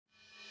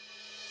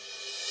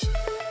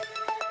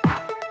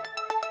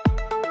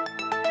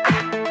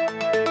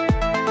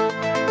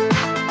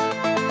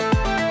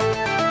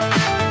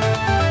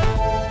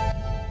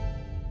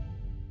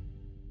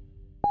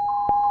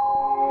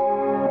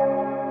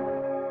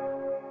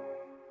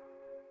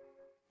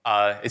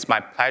It's my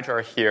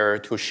pleasure here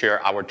to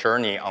share our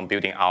journey on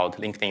building out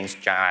LinkedIn's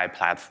GenAI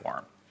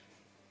platform.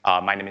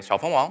 My name is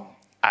Xiaofeng Wang,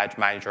 Ad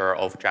Manager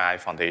of GenAI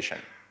Foundation.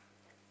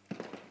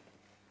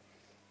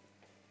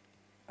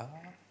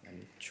 Let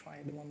me try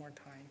it one more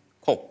time.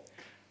 Cool.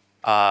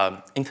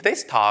 In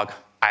today's talk,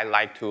 I'd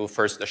like to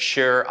first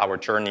share our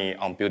journey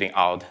on building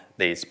out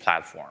this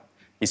platform,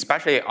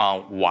 especially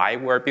on why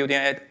we're building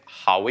it,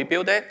 how we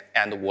build it,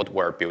 and what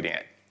we're building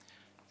it.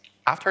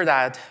 After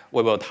that,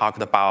 we will talk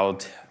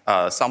about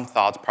some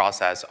thought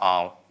process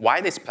on why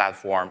this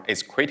platform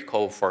is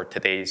critical for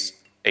today's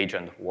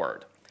agent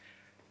world.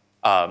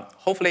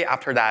 Hopefully,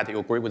 after that, you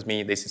agree with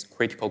me. This is a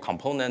critical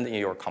component in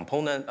your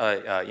company,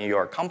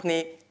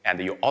 and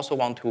you also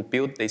want to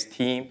build this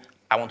team.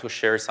 I want to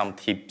share some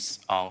tips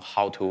on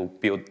how to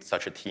build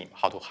such a team,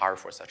 how to hire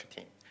for such a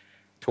team.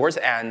 Towards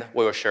the end,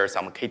 we will share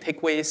some key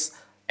takeaways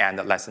and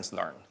lessons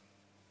learned.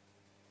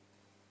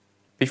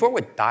 Before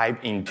we dive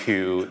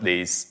into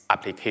this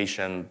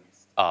application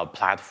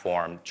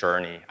platform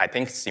journey, I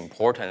think it's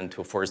important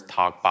to first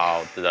talk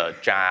about the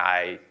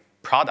GenAI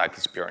product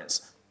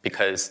experience,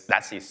 because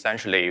that's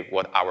essentially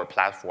what our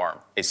platform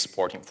is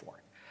supporting for.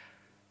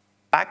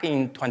 Back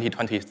in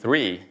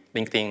 2023,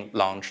 LinkedIn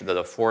launched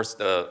the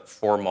first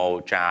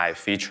formal GenAI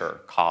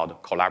feature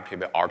called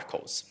collaborative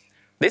articles.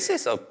 This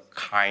is a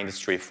kind of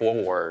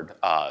straightforward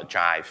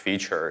GenAI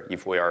feature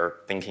if we are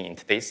thinking in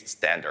today's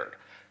standard,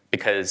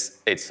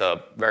 because it's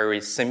a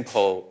very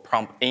simple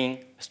prompt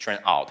in, string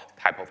out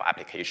type of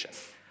application.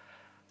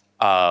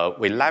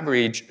 We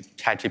leverage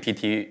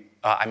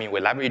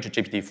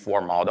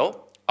GPT-4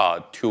 model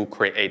to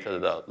create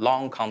the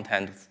long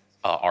content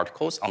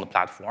articles on the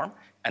platform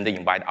and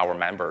invite our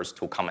members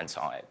to comment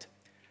on it.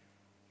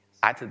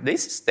 At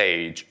this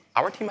stage,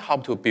 our team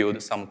helped to build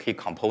some key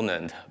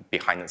component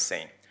behind the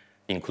scene,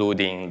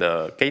 including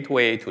the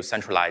gateway to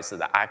centralize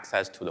the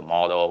access to the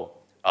model,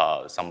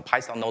 some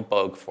Python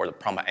notebook for the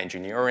prompt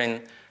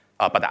engineering.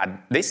 But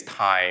at this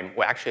time,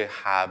 we actually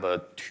have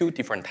two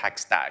different tech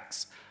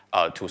stacks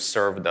to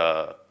serve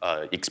the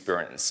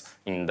experience.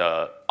 In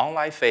the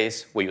online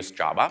phase, we use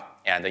Java,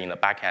 and in the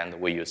backend,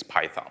 we use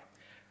Python.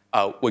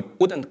 We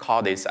wouldn't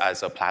call this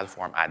as a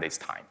platform at this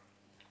time.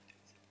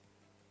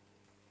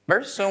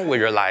 Very soon, we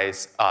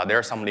realized there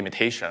are some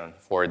limitations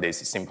for this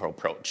simple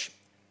approach.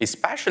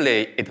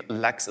 Especially, it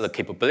lacks the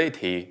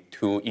capability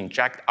to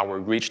inject our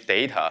rich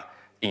data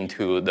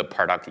into the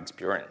product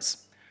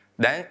experience.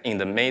 Then, in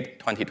the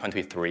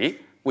mid-2023,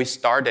 we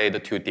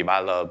started to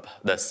develop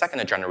the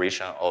second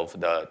generation of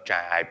the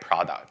GenAI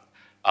product.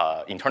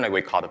 Internally,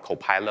 we call it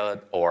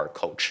Copilot or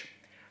Coach.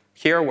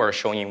 Here, we're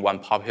showing one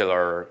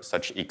popular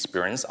such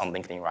experience on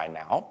LinkedIn right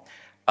now.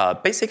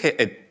 Basically,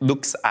 it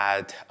looks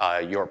at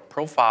your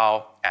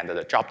profile and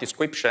the job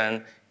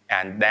description,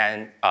 and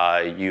then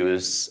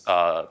use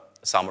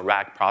some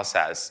RAG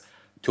process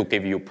to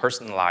give you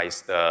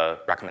personalized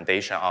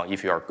recommendation on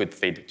if you are a good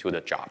fit to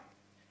the job.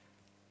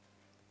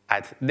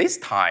 At this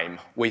time,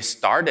 we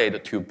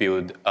started to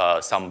build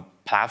some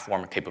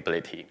platform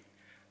capability.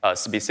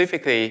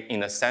 Specifically,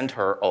 in the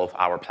center of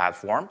our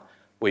platform,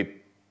 we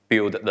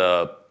build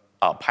the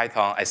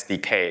Python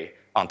SDK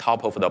on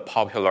top of the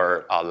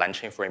popular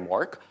LangChain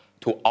framework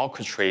to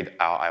orchestrate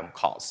LLM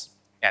calls.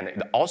 And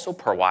it also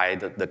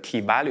provides the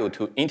key value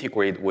to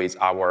integrate with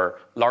our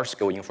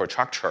large-scale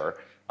infrastructure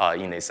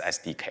in this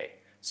SDK.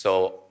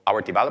 So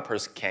our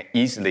developers can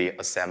easily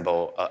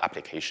assemble an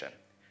application.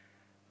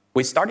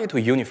 We started to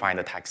unify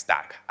the tech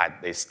stack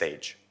at this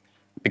stage,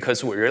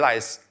 because we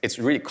realized it's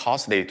really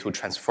costly to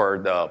transfer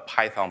the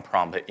Python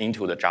prompt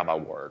into the Java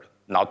world,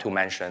 not to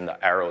mention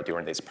the error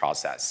during this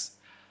process.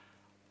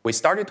 We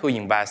started to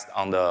invest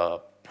on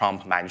the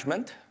prompt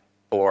management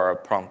or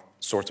prompt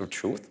source of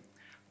truth.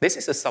 This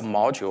is a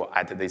submodule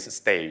at this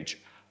stage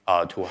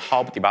to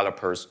help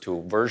developers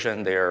to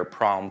version their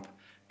prompt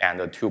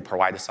and to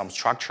provide some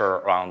structure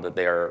around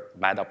their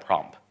meta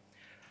prompt.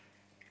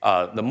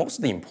 The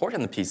most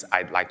important piece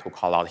I'd like to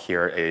call out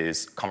here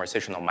is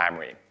conversational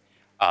memory.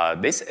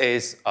 This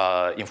is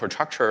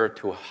infrastructure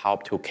to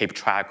help to keep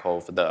track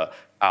of the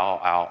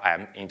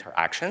LLM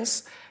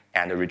interactions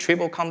and the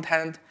retrieval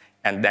content,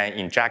 and then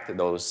inject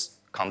those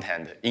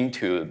content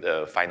into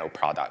the final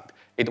product.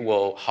 It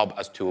will help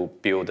us to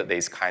build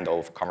this kind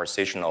of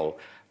conversational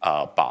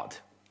bot.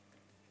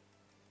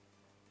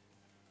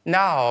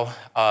 Now,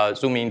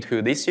 zooming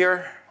to this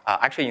year,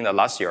 actually in the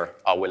last year,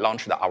 we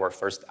launched our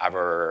first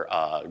ever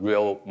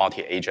real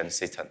multi-agent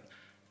system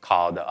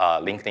called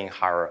LinkedIn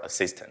Hire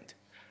Assistant.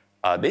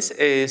 This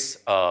is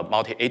a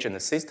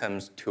multi-agent system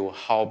to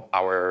help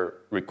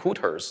our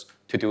recruiters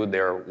to do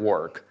their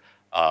work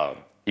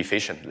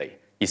efficiently.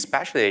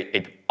 Especially,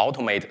 it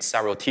automates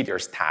several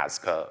tedious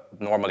tasks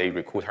normally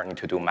recruiters need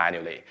to do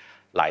manually,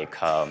 like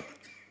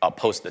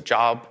post the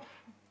job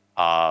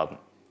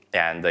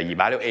and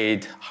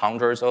evaluate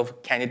hundreds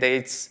of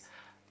candidates,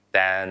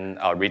 then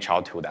reach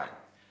out to them.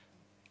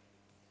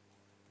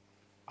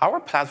 Our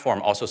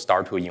platform also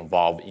started to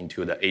evolve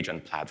into the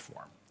agent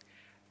platform.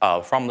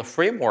 From the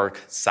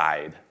framework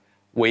side,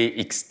 we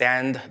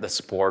extend the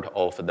support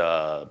of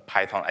the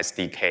Python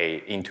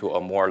SDK into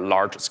a more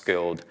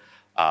large-scale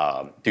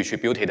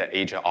distributed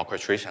agent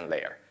orchestration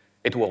layer.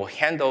 It will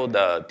handle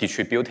the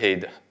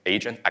distributed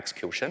agent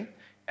execution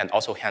and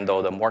also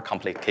handle the more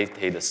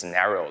complicated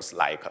scenarios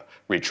like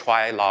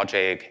retry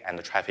logic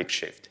and traffic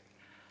shift.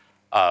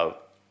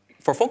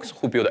 For folks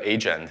who build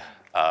agent,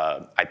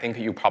 I think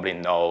you probably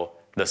know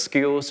the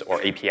skills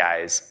or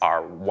APIs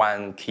are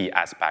one key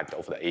aspect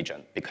of the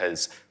agent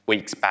because we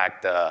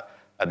expect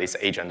this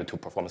agent to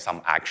perform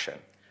some action.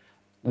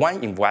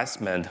 One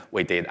investment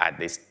we did at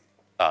this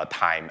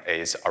time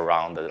is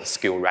around the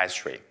skill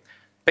registry.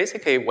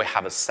 Basically, we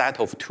have a set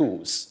of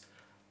tools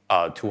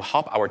to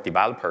help our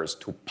developers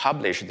to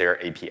publish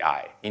their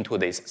API into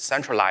this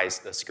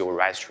centralized skill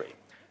registry.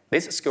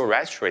 This skill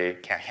registry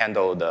can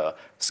handle the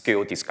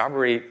skill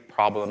discovery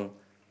problem,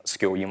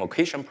 skill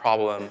invocation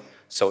problem.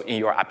 So in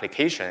your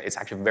application, it's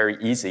actually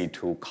very easy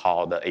to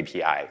call the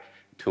API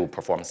to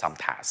perform some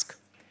task.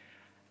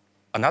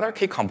 Another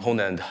key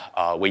component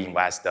we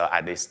invest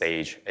at this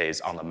stage is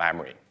on the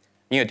memory.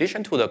 In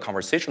addition to the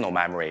conversational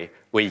memory,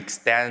 we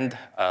extend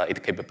its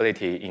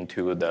capability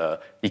into the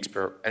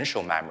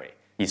experiential memory.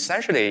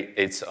 Essentially,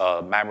 it's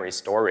a memory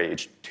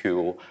storage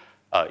to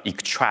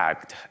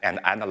extract and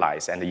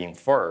analyze and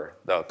infer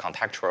the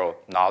contextual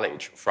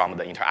knowledge from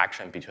the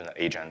interaction between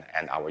the agent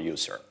and our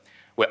user.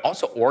 We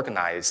also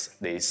organize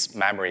this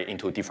memory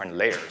into different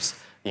layers,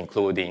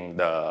 including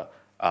the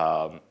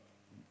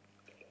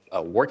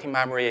working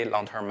memory,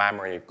 long-term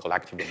memory,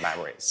 collective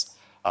memories.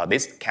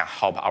 This can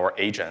help our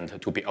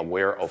agent to be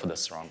aware of the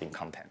surrounding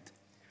content.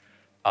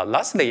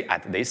 Lastly,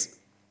 at this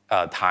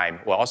time,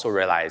 we also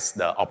realize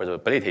the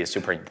observability is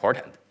super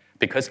important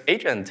because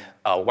agent,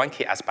 one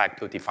key aspect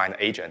to define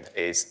agent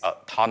is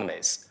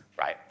autonomous,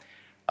 right?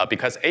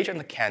 Because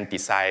agent can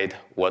decide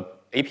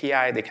what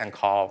API they can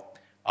call,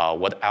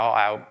 what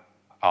LLM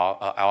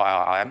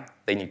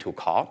they need to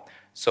call.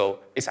 So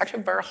it's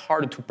actually very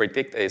hard to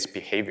predict its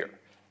behavior.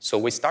 So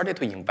we started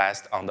to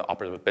invest on the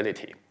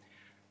observability.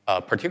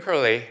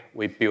 Particularly,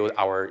 we built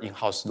our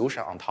in-house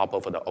solution on top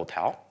of the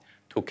OTel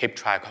to keep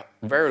track of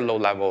very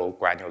low-level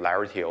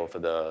granularity of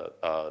the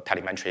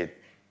telemetry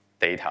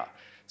data.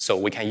 So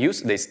we can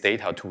use this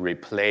data to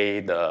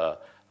replay the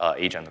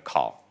agent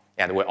call.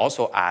 And we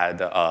also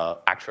add an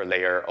extra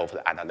layer of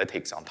the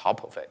analytics on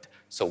top of it.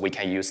 So we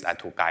can use that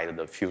to guide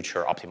the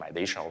future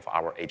optimization of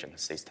our agent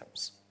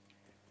systems.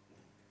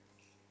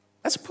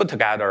 Let's put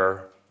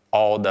together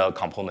all the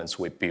components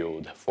we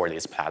build for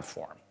this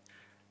platform.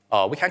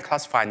 We can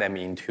classify them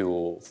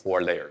into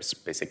 4 layers,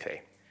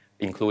 basically,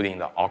 including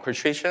the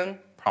orchestration,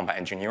 prompt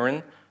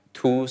engineering,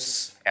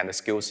 tools and the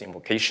skills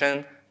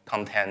invocation,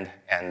 content,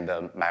 and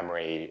the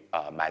memory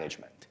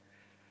management.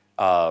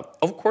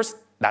 Of course,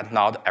 that's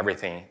not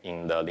everything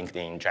in the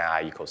LinkedIn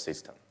GenAI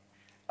ecosystem.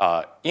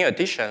 In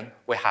addition,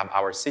 we have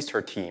our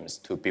sister teams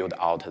to build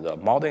out the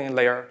modeling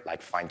layer,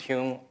 like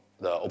fine-tune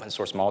the open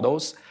source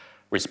models,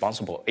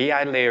 responsible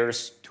AI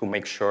layers to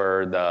make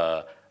sure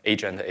the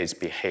agent is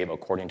behave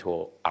according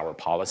to our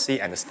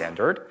policy and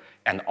standard,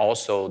 and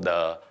also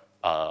the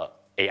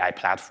AI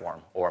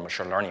platform or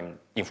machine learning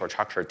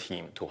infrastructure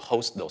team to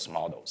host those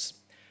models.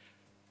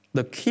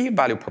 The key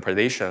value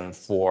proposition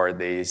for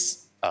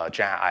this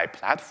GenAI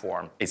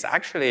platform is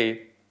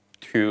actually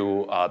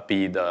to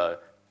be the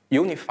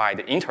unified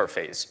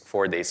interface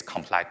for this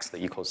complex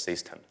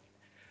ecosystem.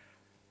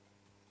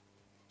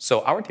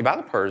 So our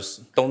developers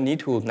don't need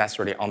to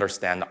necessarily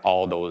understand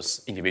all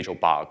those individual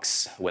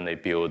bugs when they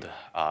build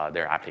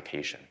their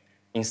application.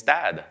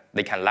 Instead,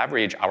 they can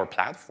leverage our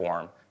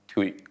platform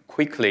to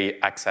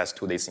quickly access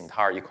to this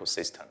entire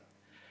ecosystem.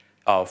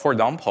 For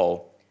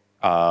example,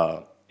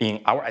 in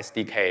our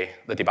SDK,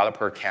 the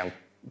developer can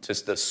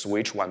just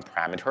switch one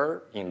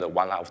parameter in the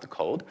one line of the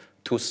code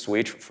to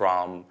switch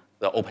from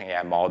the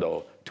OpenAI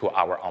model to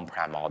our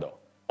on-prem model.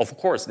 Of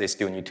course, they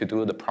still need to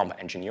do the prompt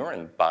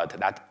engineering, but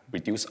that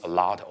reduces a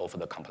lot of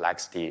the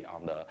complexity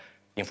on the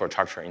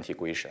infrastructure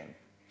integration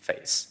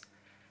phase.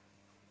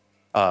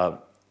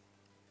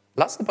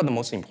 Last but the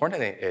most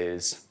important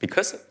is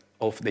because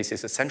of this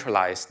is a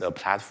centralized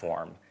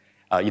platform,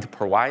 it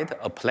provides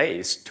a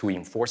place to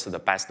enforce the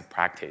best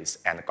practice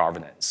and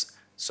governance.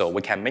 So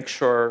we can make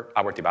sure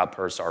our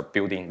developers are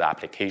building the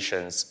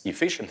applications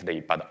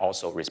efficiently, but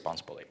also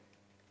responsibly.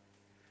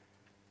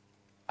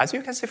 As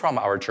you can see from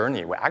our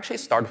journey, we actually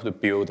started to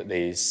build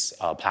this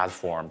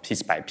platform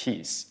piece by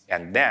piece,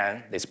 and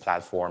then this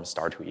platform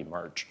started to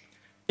emerge.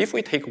 If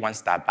we take one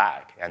step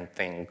back and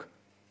think,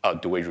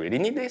 do we really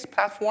need this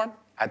platform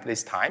at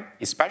this time?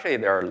 Especially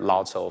there are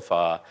lots of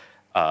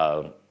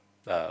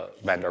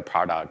vendor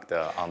product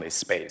on this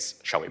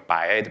space. Shall we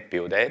buy it,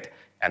 build it?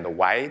 And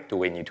why do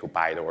we need to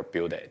buy it or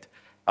build it?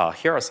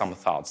 Here are some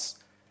thoughts.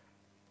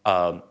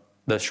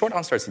 The short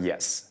answer is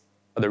yes.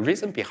 The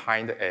reason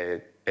behind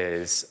it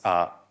is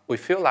we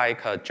feel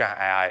like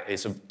GenAI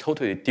is a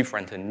totally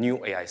different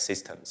new AI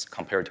systems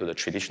compared to the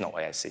traditional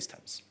AI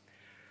systems.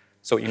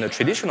 So in the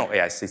traditional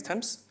AI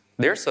systems,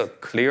 there's a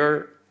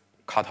clear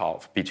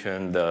cutoff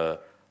between the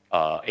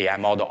AI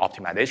model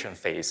optimization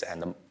phase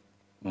and the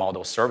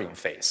model serving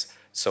phase.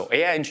 So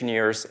AI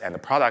engineers and the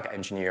product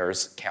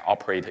engineers can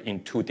operate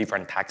in two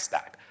different tech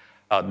stacks.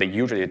 They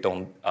usually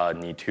don't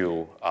need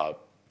to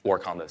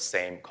work on the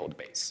same code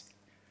base.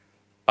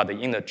 But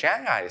in the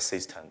GenAI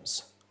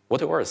systems,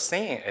 what we're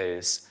seeing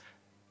is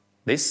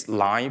this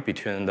line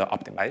between the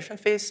optimization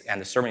phase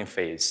and the serving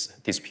phase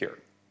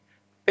disappeared.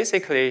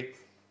 Basically,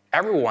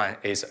 everyone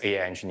is an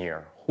AI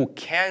engineer who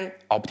can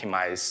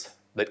optimize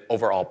the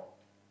overall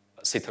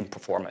system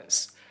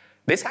performance.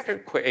 This actually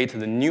creates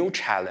the new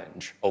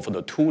challenge of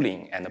the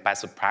tooling and the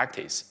best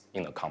practice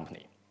in the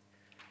company.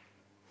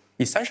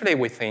 Essentially,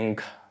 we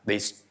think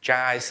these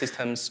GenAI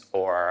systems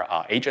or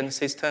agent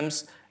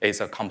systems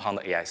is a compound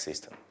AI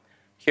system.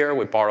 Here,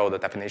 we borrow the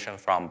definition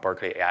from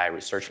Berkeley AI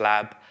Research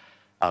Lab.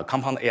 A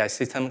compound AI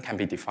system can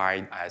be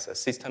defined as a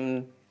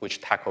system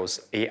which tackles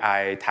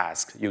AI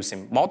tasks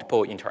using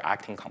multiple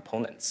interacting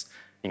components,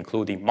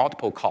 including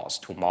multiple calls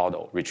to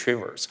model,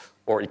 retrievers,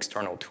 or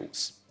external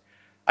tools.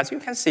 As you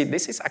can see,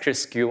 this is actually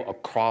scaled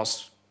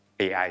across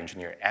AI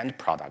engineer and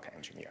product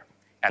engineer.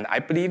 And I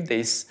believe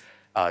this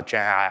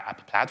GenAI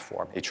app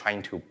platform is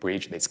trying to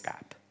bridge this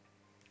gap.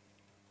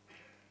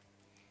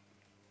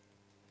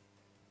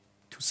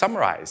 To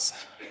summarize,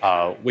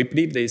 we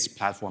believe this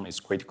platform is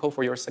critical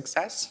for your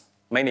success,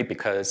 mainly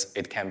because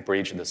it can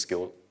bridge the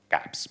skill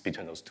gaps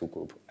between those two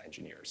group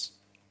engineers.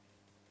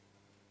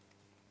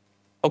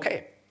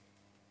 Okay,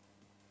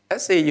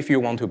 let's say if you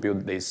want to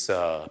build this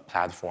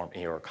platform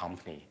in your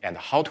company and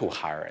how to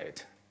hire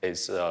it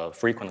is a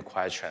frequent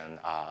question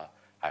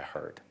I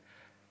heard.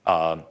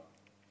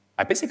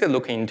 I basically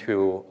look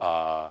into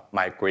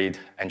my great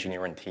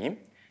engineering team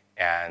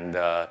and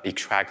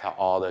extract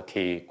all the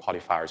key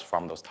qualifiers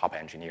from those top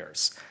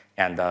engineers.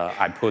 And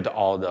I put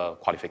all the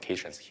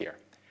qualifications here.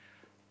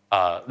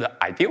 The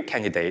ideal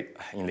candidate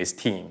in this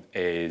team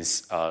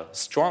is a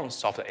strong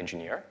software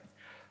engineer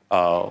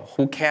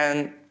who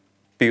can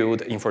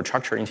build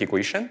infrastructure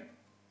integration.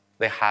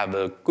 They have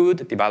a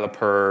good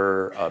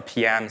developer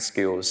PM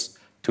skills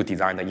to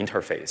design the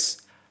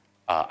interface.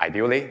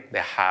 Ideally, they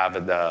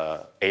have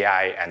the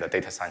AI and the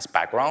data science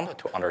background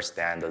to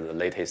understand the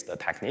latest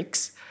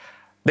techniques.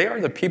 They are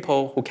the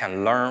people who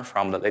can learn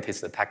from the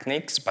latest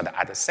techniques, but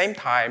at the same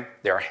time,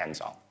 they are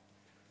hands-on.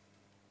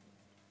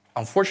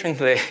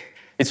 Unfortunately,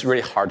 it's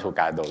really hard to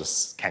get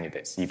those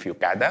candidates. If you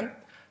get them,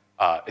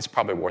 it's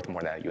probably worth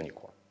more than a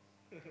unicorn.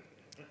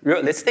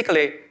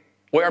 Realistically,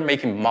 we are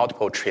making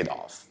multiple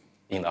trade-offs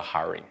in the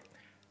hiring.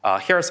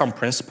 Here are some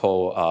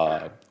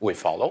principles we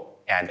follow,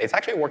 and it's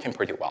actually working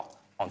pretty well.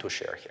 I want to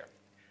share here.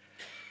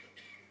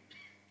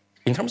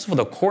 In terms of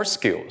the core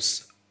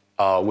skills,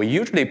 we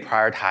usually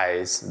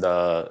prioritize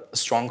the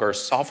stronger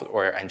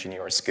software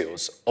engineering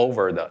skills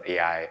over the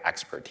AI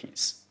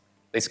expertise.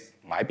 This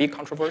might be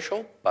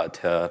controversial, but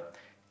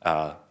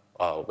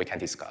we can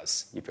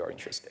discuss if you're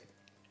interested.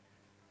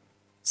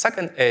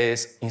 Second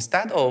is,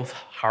 instead of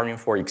hiring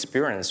for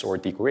experience or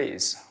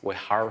degrees, we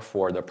hire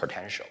for the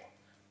potential.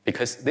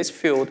 Because this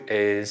field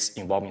is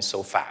evolving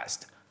so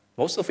fast,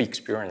 most of the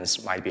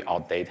experience might be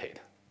outdated.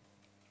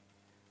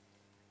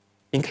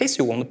 In case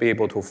you won't be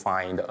able to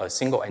find a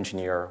single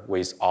engineer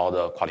with all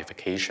the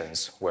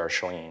qualifications we're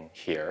showing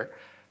here,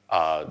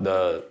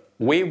 the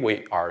way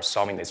we are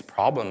solving this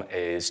problem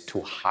is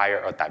to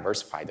hire a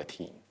diversified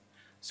team.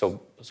 So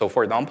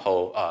for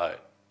example,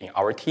 in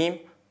our team,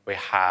 we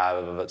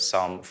have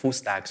some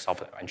full-stack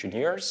software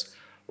engineers,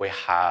 we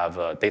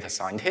have data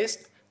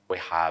scientists, we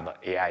have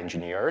AI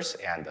engineers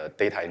and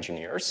data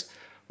engineers.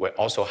 We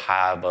also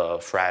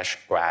have fresh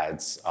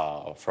grads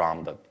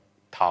from the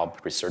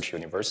top research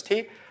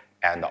university,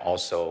 and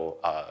also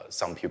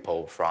some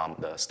people from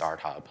the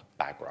startup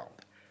background.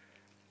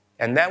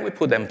 And then we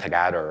put them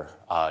together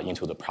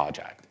into the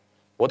project.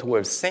 What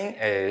we've seen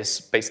is,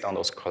 based on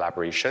those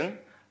collaboration,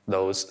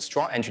 those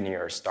strong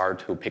engineers start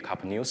to pick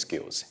up new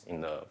skills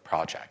in the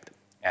project.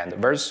 And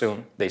very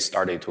soon, they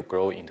started to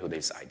grow into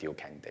these ideal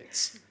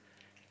candidates.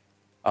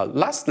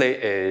 Lastly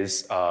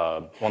is,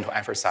 want to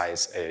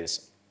emphasize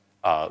is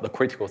the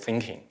critical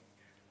thinking.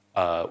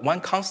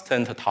 One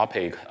constant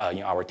topic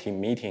in our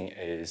team meeting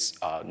is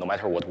no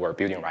matter what we're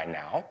building right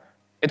now,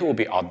 it will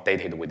be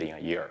outdated within a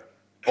year,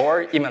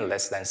 or even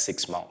less than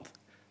 6 months.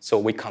 So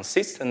we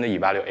consistently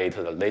evaluate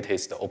the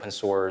latest open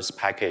source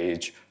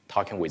package,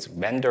 talking with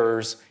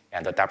vendors,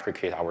 and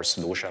deprecate our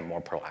solution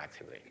more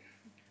proactively.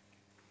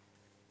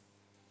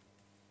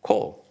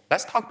 Cool.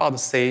 Let's talk about,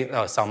 say,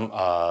 some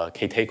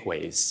key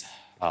takeaways,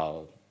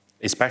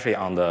 especially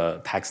on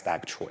the tech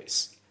stack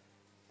choice.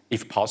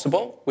 If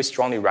possible, we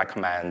strongly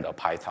recommend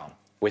Python.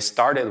 We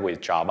started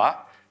with Java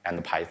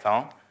and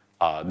Python.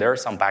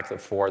 There's some back and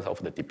forth of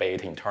the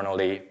debate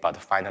internally, but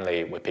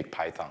finally we picked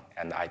Python,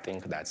 and I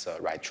think that's the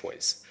right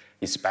choice,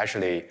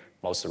 especially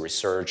most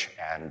research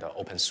and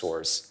open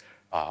source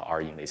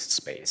are in this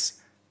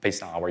space.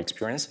 Based on our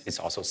experience, it's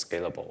also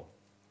scalable.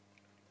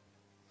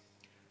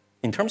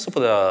 In terms of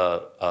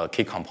the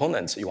key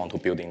components you want to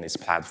build in this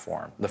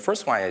platform, the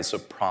first one is a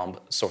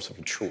prompt source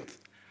of truth.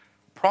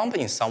 Prompt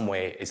in some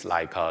way is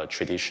like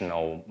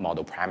traditional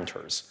model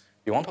parameters.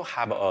 You want to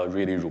have a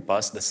really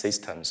robust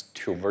systems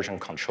to version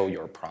control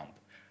your prompt.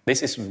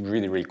 This is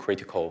really, really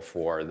critical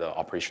for the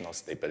operational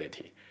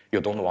stability.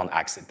 You don't want to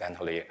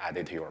accidentally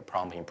edit your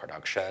prompt in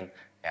production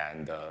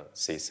and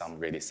see some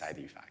really side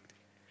effect.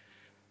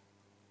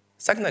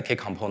 Second key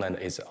component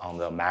is on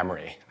the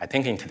memory. I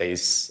think in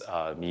today's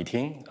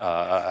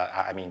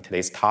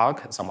today's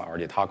talk, someone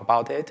already talked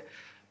about it.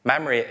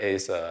 Memory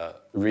is a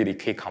really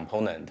key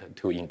component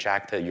to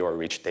inject your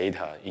rich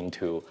data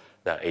into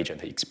the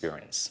agent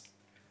experience.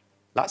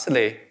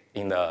 Lastly,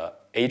 in the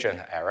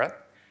agent era,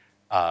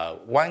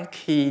 one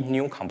key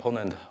new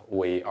component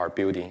we are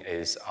building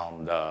is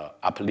on the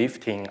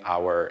uplifting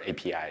our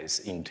APIs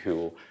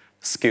into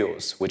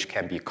skills which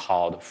can be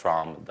called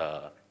from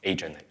the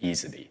agent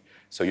easily.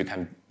 So you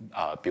can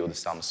build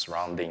some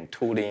surrounding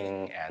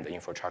tooling and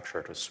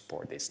infrastructure to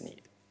support this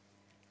need.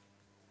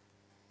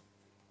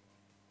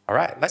 All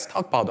right, let's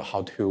talk about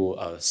how to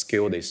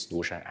scale this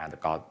solution and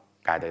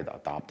get it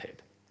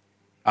adopted.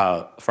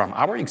 From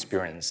our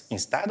experience,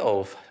 instead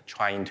of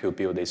trying to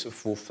build this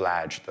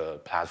full-fledged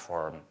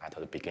platform at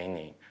the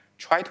beginning,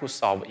 try to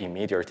solve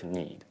immediate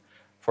need.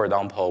 For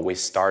example, we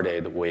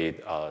started with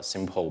a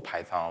simple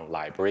Python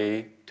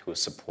library to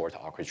support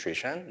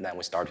orchestration. Then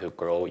we started to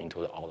grow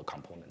into all the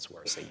components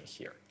we're seeing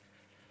here.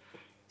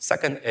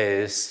 Second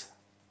is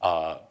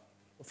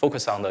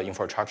focus on the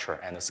infrastructure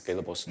and the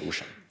scalable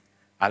solution.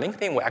 At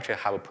LinkedIn, we actually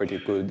have a pretty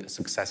good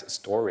success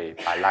story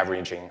by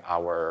leveraging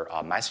our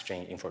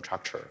messaging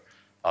infrastructure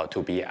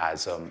to be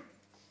as a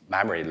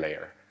memory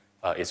layer.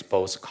 It's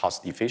both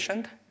cost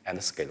efficient and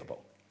scalable.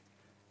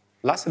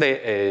 Lastly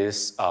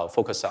is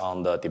focus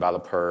on the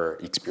developer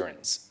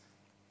experience.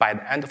 By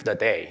the end of the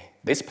day,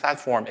 this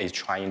platform is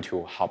trying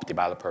to help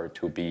developer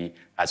to be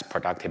as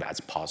productive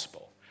as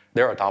possible.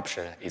 Their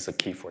adoption is a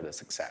key for the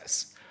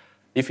success.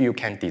 If you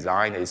can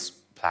design this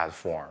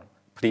platform,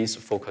 please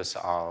focus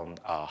on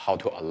how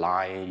to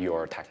align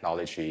your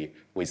technology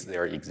with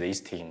their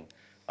existing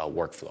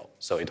workflow.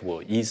 So it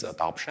will ease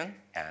adoption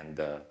and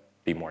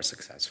be more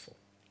successful.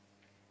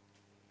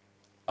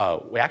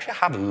 We actually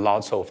have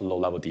lots of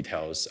low-level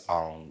details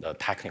on the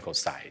technical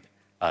side.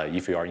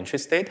 If you are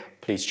interested,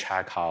 please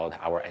check out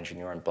our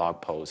engineering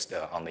blog post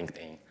on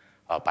LinkedIn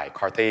by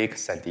Karthik,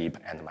 Sandeep,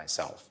 and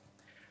myself.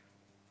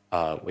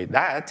 With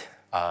that,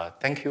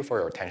 thank you for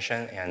your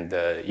attention. And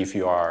if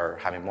you are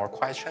having more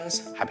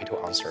questions, happy to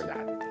answer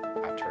that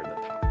after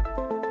the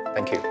talk.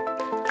 Thank you.